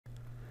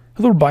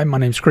Hello everybody, my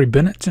name is Craig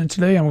Bennett, and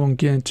today I'm going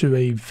to get into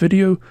a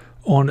video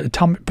on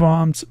atomic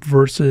bombs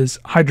versus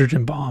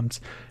hydrogen bombs.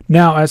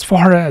 Now, as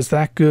far as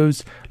that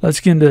goes,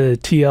 let's get into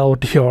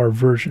TLDR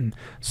version.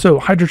 So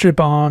hydrogen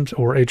bombs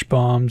or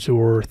H-bombs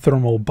or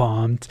thermal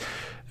bombs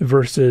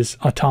versus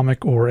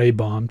atomic or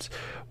A-bombs.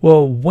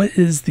 Well, what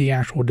is the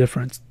actual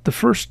difference? The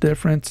first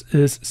difference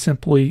is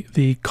simply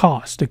the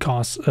cost. The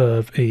cost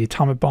of an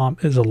atomic bomb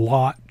is a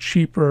lot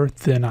cheaper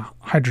than a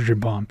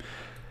hydrogen bomb.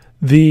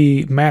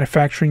 The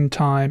manufacturing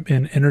time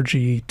and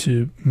energy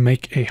to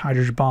make a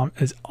hydrogen bomb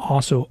is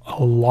also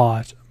a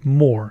lot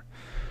more.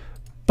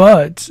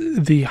 But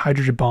the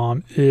hydrogen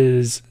bomb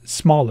is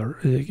smaller.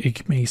 It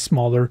can be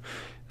smaller,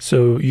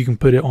 so you can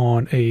put it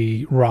on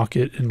a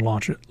rocket and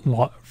launch it a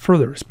lot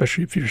further,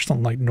 especially if you're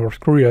something like North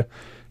Korea.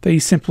 They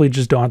simply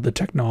just don't have the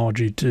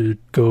technology to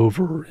go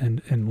over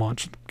and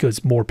launch,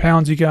 because more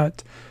pounds you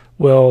got,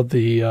 well,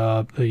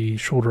 the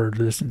shorter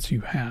distance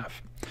you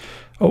have,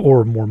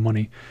 or more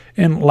money.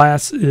 And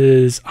last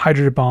is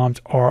hydrogen bombs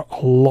are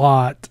a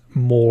lot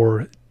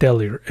more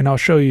deadlier, and I'll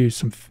show you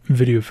some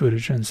video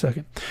footage in a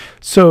second.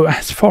 So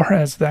as far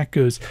as that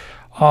goes,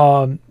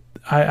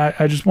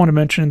 I just want to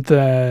mention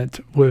that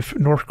with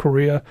North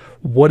Korea,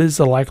 what is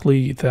the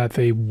likely that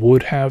they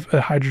would have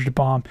a hydrogen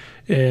bomb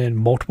and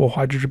multiple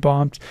hydrogen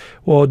bombs?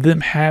 Well, them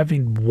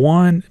having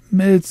one,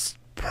 it's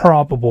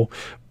probable,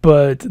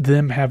 but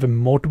them having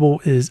multiple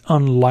is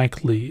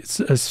unlikely.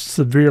 It's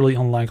severely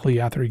unlikely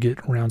after you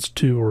get rounds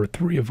 2 or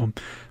 3 of them.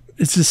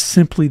 It's just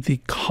simply the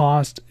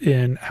cost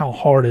and how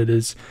hard it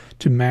is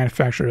to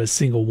manufacture a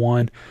single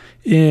one.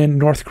 In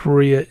North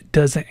Korea, it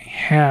doesn't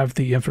have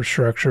the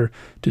infrastructure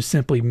to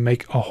simply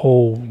make a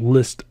whole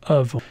list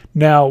of them.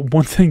 Now,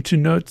 one thing to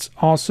note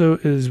also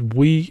is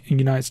we in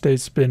the United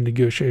States have been in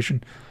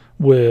negotiation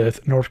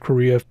with North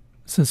Korea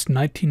since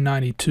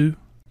 1992.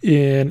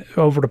 In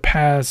over the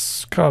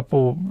past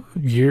couple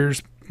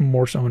years,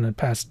 more so in the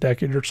past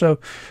decade or so,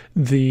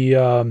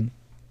 the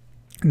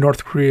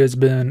North Korea has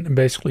been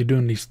basically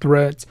doing these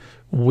threats.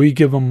 We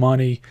give them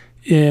money,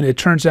 and it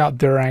turns out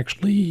they're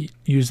actually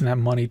using that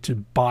money to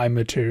buy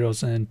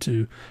materials and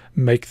to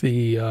make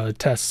the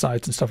test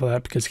sites and stuff like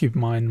that, because keep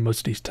in mind, most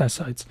of these test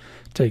sites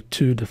take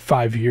 2 to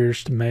 5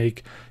 years to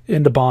make,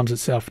 and the bombs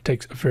itself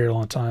takes a very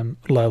long time,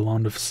 let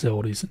alone the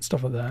facilities and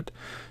stuff like that.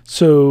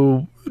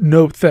 So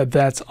note that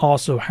that's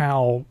also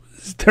how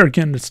they're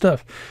getting the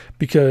stuff,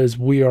 because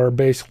we are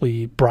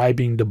basically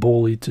bribing the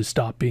bully to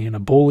stop being a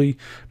bully,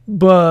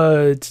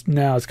 but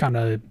now it's kind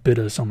of bit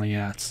us on the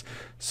ass.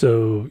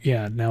 So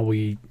yeah, now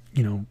we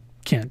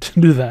can't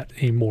do that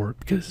anymore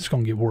because it's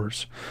going to get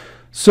worse.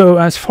 So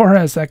as far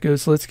as that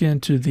goes, let's get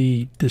into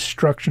the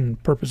destruction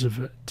purpose of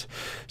it.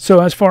 So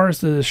as far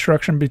as the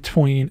destruction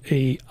between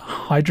a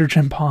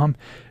hydrogen bomb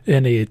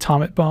and an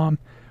atomic bomb,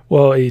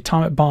 well, an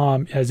atomic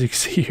bomb, as you can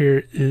see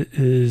here,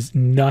 is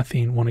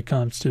nothing when it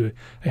comes to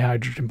a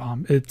hydrogen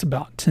bomb. It's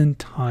about 10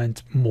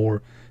 times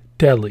more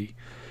deadly.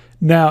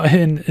 Now,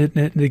 and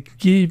it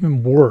get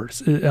even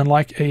worse,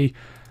 unlike a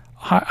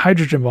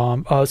hydrogen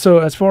bomb. So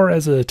as far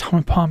as an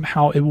atomic bomb,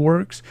 how it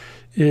works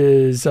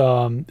is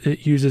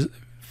it uses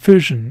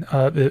fission,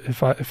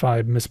 if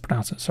I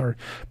mispronounce it, sorry,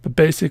 but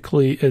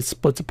basically it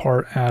splits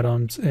apart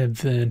atoms and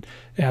then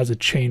it has a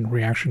chain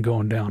reaction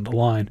going down the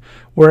line.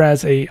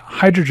 Whereas a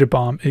hydrogen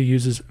bomb, it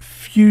uses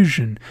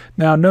fusion.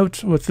 Now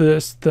note with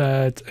this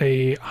that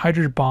a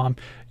hydrogen bomb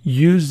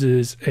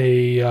uses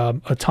a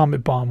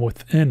atomic bomb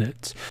within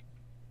it.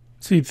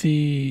 See,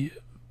 the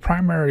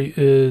primary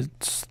is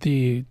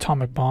the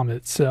atomic bomb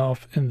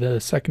itself, and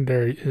the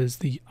secondary is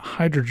the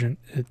hydrogen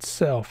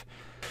itself.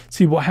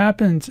 See, what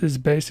happens is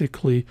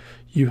basically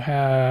you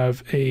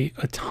have a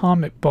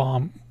atomic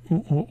bomb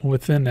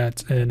within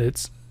that, and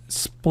it's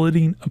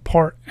splitting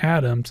apart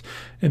atoms,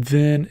 and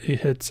then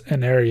it hits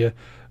an area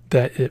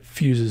that it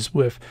fuses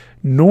with.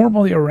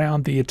 Normally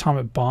around the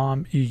atomic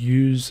bomb, you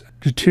use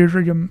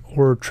deuterium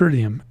or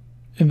tritium,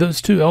 and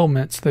those two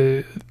elements,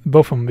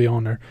 both of them be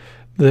on there.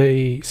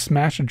 They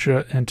smash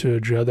into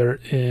each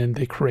other and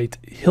they create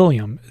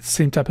helium.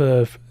 Same type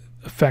of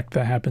effect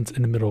that happens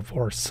in the middle of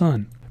our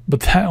sun.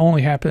 But that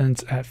only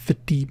happens at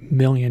 50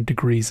 million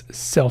degrees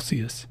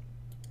Celsius.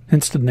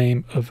 Hence the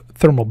name of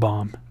thermal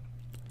bomb.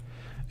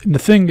 And the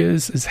thing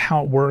is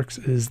how it works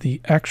is the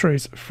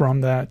X-rays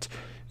from that,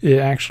 it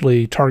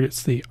actually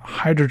targets the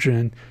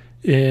hydrogen,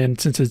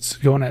 and since it's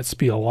going at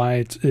speed of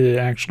light, it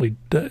actually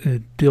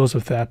deals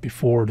with that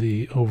before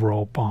the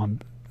overall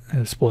bomb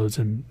explodes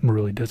and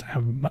really doesn't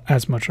have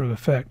as much of an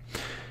effect.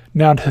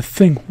 Now, the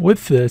thing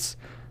with this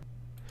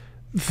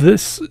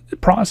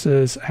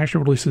process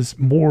actually releases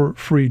more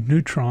free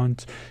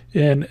neutrons,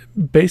 and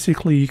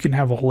basically you can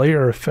have a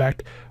layer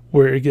effect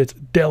where it gets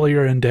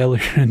deadlier and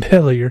deadlier and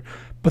deadlier.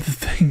 But the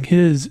thing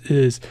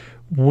is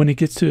when it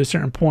gets to a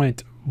certain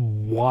point,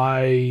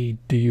 why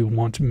do you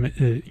want to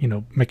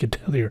make it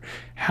deadlier?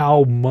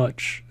 How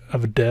much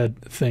of a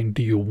dead thing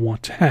do you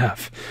want to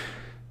have?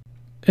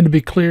 And to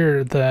be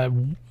clear, that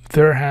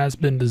there has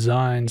been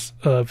designs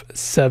of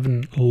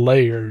 7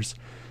 layers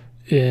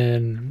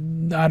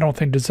and I don't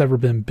think it's ever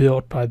been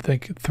built, but I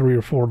think 3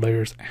 or 4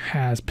 layers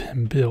has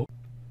been built.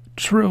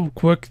 Just real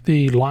quick,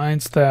 the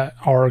lines that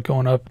are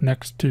going up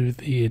next to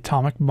the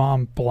atomic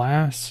bomb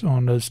blasts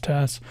on those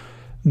tests,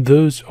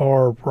 those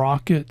are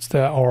rockets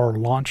that are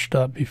launched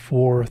up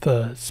before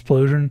the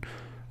explosion.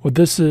 What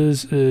this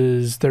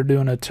is they're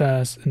doing a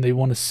test and they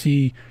want to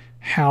see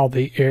how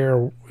the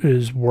air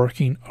is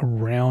working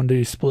around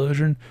the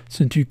explosion.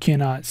 Since you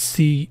cannot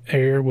see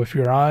air with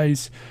your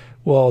eyes,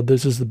 well,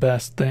 this is the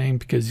best thing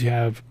because you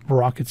have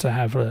rockets that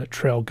have a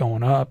trail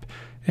going up,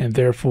 and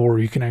therefore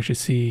you can actually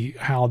see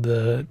how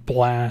the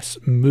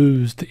blast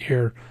moves the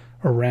air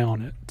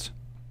around it.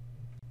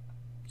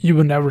 You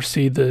would never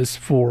see this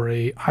for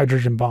a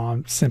hydrogen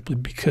bomb simply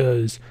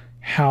because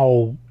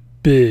how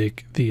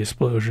big the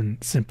explosion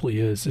simply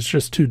is. It's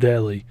just too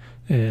deadly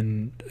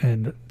and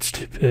it's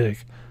too big.